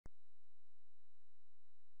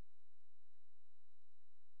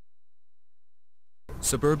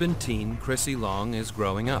Suburban teen Chrissy Long is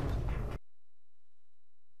growing up.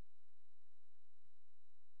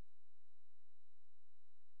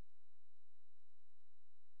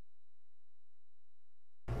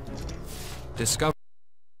 Discovering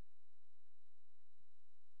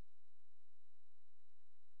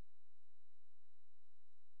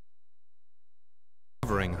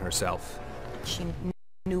herself. She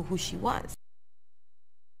knew who she was.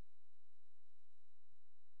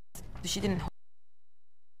 She didn't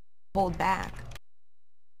hold back.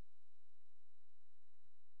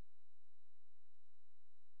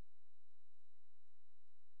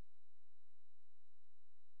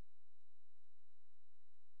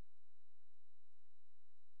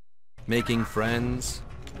 Making friends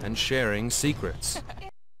and sharing secrets.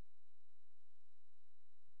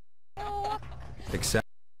 Except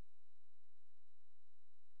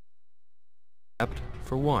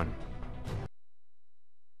for one.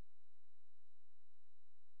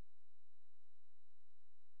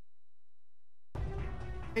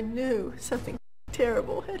 I knew something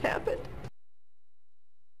terrible had happened.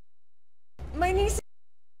 My niece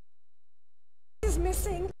is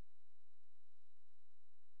missing.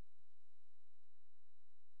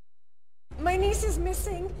 My niece is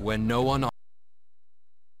missing. When no one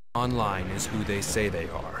online is who they say they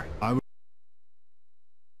are.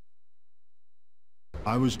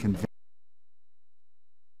 I was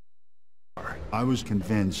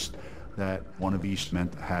convinced that one of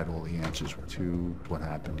Eastment had all the answers to what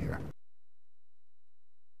happened here.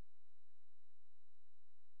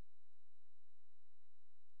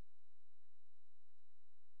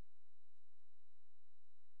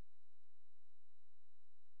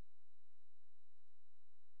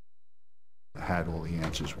 Had all the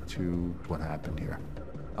answers to what happened here.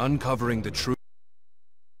 Uncovering the truth.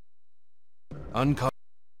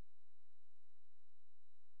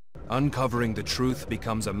 Uncovering the truth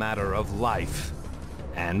becomes a matter of life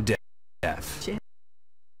and death.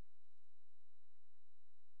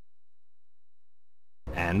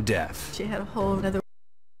 And death. She had a whole other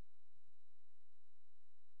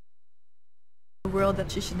world that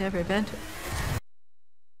she should never have entered.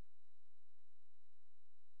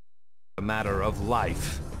 A matter of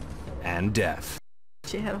life and death.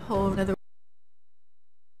 She had a whole other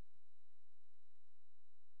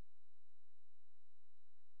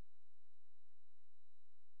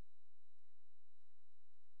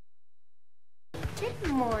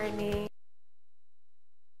Good morning.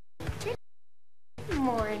 Good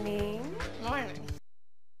morning. Morning.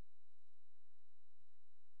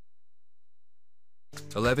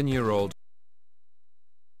 11-year-old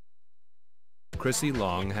Chrissy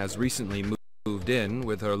Long has recently moved in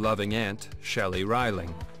with her loving aunt, Shelley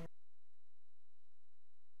Riling.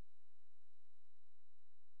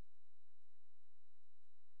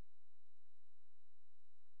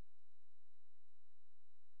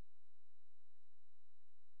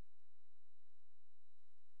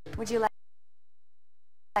 Would you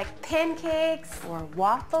like pancakes or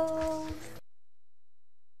waffles?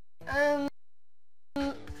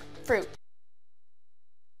 Fruit.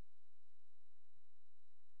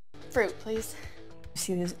 Fruit, please.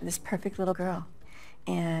 see this perfect little girl,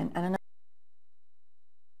 and I don't know,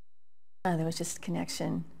 there was just a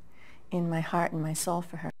connection in my heart and my soul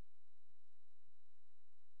for her.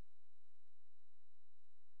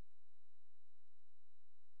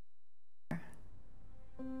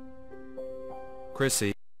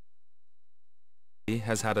 Chrissy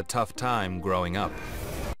has had a tough time growing up.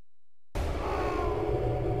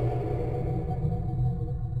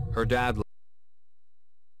 Her dad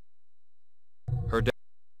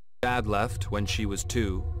left when she was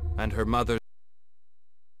 2, and her mother's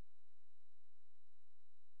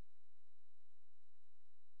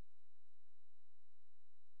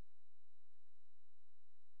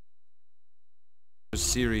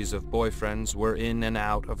series of boyfriends were in and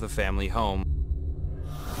out of the family home.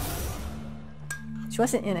 She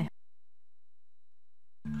wasn't in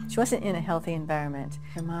a healthy environment.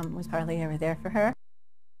 Her mom was hardly ever there for her.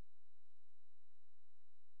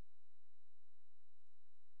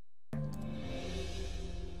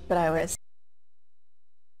 But I was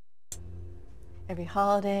every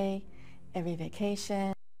holiday, every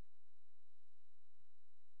vacation.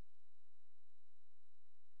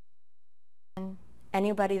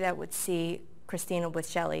 Anybody that would see Christina with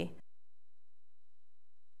Shelley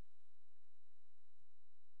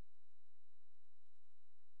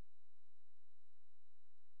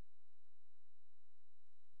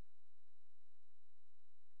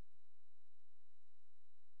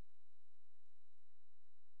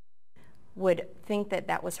would think that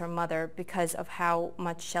that was her mother because of how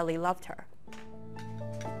much Shelley loved her.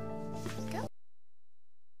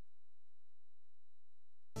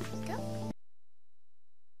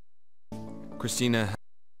 Christina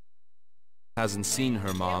hasn't seen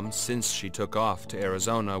her mom since she took off to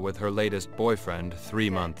Arizona with her latest boyfriend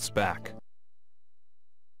 3 months back.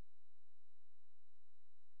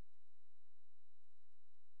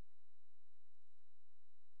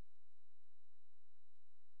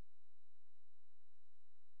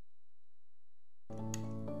 How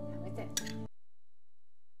is it?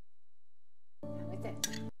 How is it?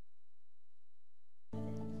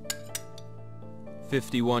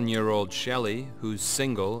 51-year-old Shelley, who's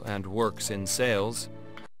single and works in sales,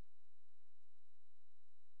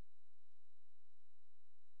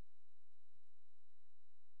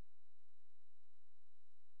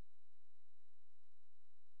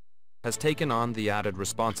 has taken on the added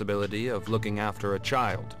responsibility of looking after a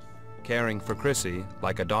child, caring for Chrissy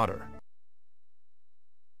like a daughter.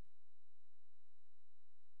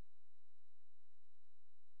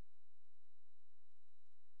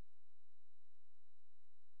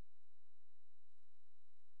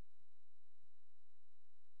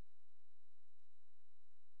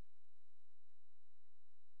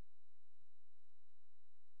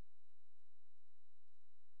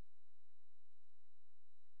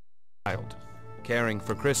 Caring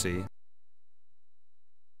for Chrissy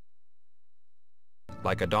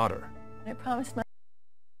like a daughter. I promised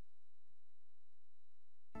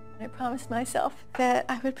myself that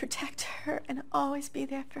I would protect her and always be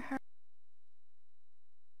there for her.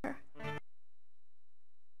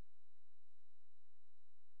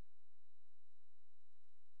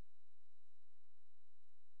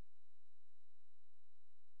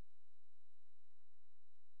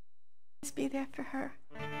 Always be there for her.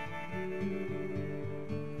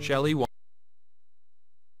 Shelley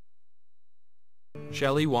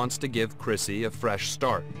wants to give Chrissy a fresh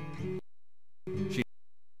start.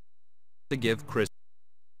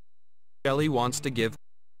 Shelley wants to give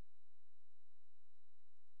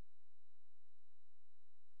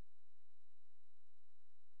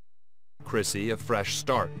Chrissy a fresh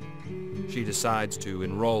start. She decides to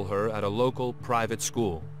enroll her at a local private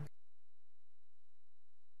school.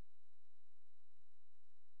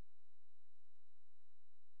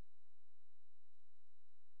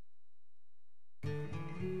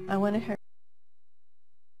 I wanted her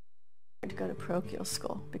to go to parochial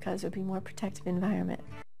school because it would be a more protective environment.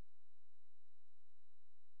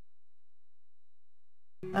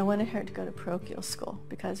 I wanted her to go to parochial school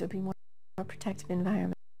because it would be more protective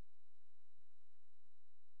environment.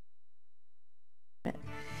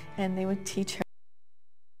 And they would teach her.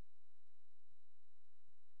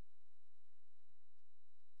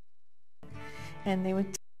 And they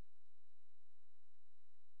would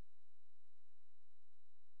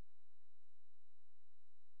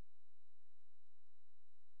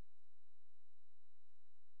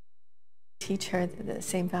teach her the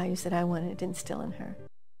same values that I wanted to instill in her.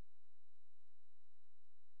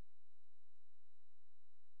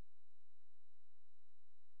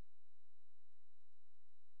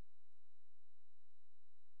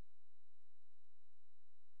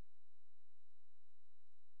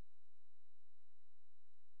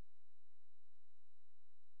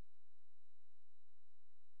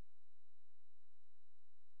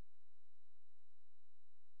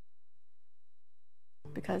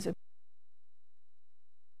 Because of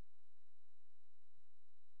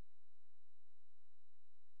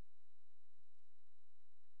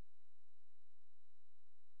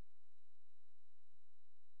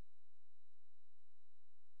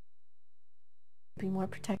be more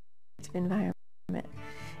protective environment.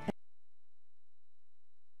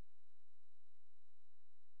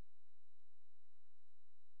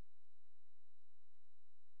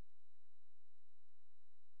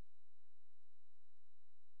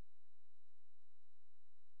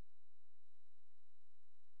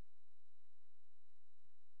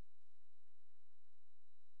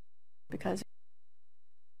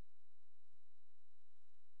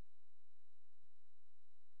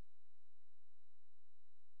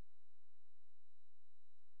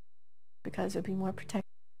 Because it would be more protective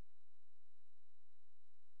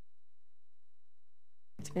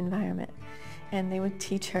environment. And they would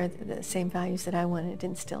teach her the same values that I wanted to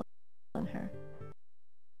instill in her.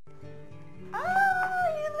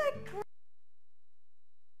 Oh, you look great.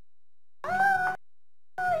 Oh,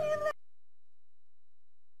 you look.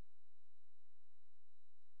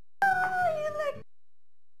 Oh, you look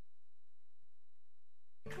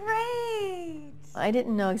great. I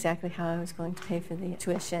didn't know exactly how I was going to pay for the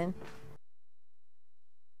tuition,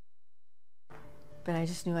 but I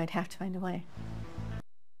just knew I'd have to find a way.